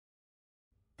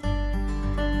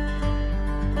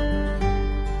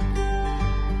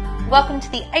Welcome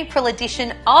to the April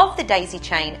edition of the Daisy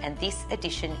Chain, and this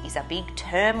edition is a big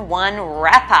Term 1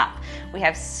 wrap-up. We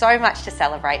have so much to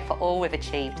celebrate for all we've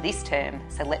achieved this term,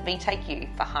 so let me take you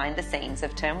behind the scenes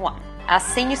of Term 1. Our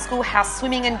senior schoolhouse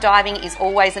swimming and diving is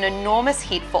always an enormous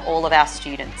hit for all of our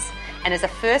students, and as a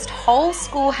first whole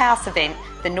schoolhouse event,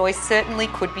 the noise certainly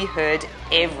could be heard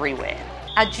everywhere.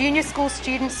 Our junior school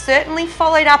students certainly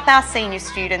followed up our senior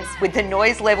students with the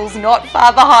noise levels not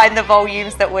far behind the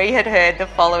volumes that we had heard the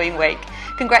following week.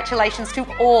 Congratulations to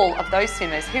all of those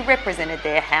swimmers who represented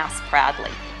their house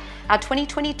proudly. Our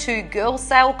 2022 Girls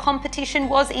Sail competition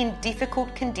was in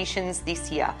difficult conditions this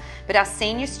year, but our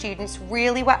senior students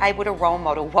really were able to role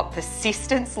model what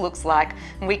persistence looks like,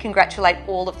 and we congratulate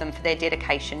all of them for their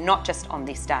dedication, not just on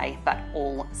this day, but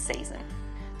all season.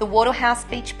 The Waterhouse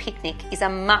Beach Picnic is a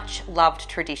much loved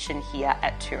tradition here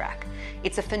at Toorak.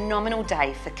 It's a phenomenal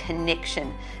day for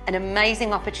connection, an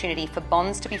amazing opportunity for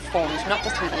bonds to be formed not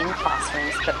just within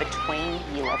classrooms but between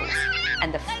year levels.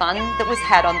 And the fun that was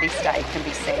had on this day can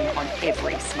be seen on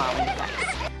every smiling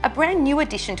face. A brand new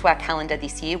addition to our calendar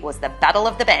this year was the Battle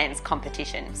of the Bands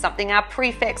competition, something our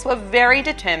prefects were very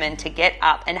determined to get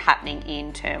up and happening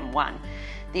in Term 1.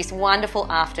 This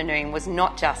wonderful afternoon was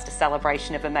not just a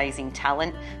celebration of amazing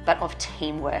talent, but of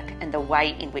teamwork and the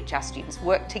way in which our students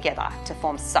worked together to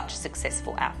form such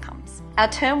successful outcomes. Our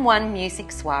Term 1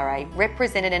 music soiree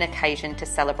represented an occasion to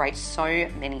celebrate so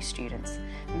many students,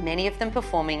 many of them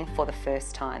performing for the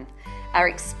first time. Our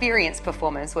experienced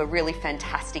performers were really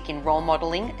fantastic in role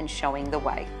modelling and showing the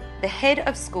way. The Head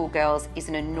of Schoolgirls is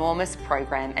an enormous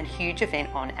program and huge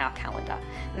event on our calendar.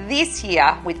 This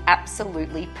year with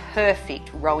absolutely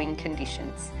perfect rowing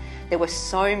conditions. There were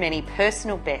so many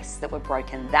personal bests that were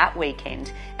broken that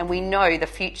weekend, and we know the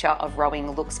future of rowing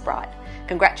looks bright.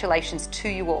 Congratulations to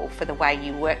you all for the way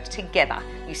you worked together.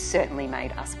 You certainly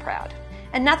made us proud.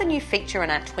 Another new feature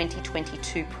in our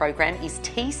 2022 program is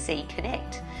TC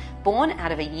Connect. Born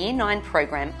out of a Year 9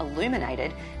 program,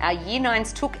 Illuminated, our Year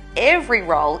 9s took every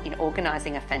role in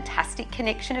organising a fantastic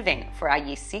connection event for our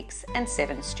Year 6 and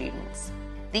 7 students.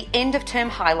 The end of term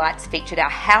highlights featured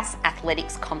our house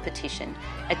athletics competition,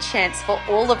 a chance for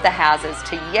all of the houses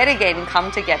to yet again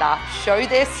come together, show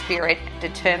their spirit,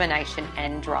 determination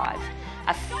and drive.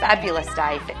 A fabulous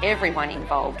day for everyone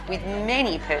involved, with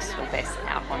many personal bests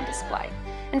out on display.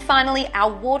 And finally,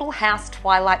 our Wardle House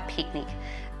Twilight Picnic,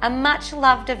 a much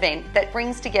loved event that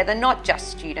brings together not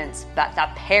just students but the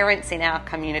parents in our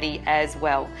community as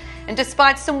well. And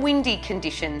despite some windy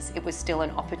conditions, it was still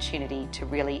an opportunity to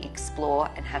really explore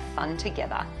and have fun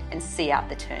together and see out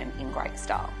the term in great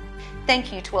style.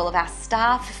 Thank you to all of our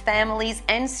staff, families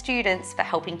and students for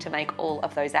helping to make all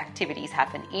of those activities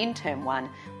happen in Term 1.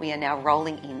 We are now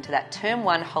rolling into that Term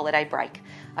 1 holiday break.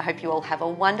 I hope you all have a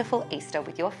wonderful Easter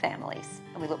with your families,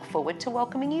 and we look forward to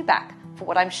welcoming you back for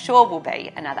what I'm sure will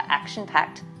be another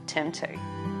action-packed Term 2.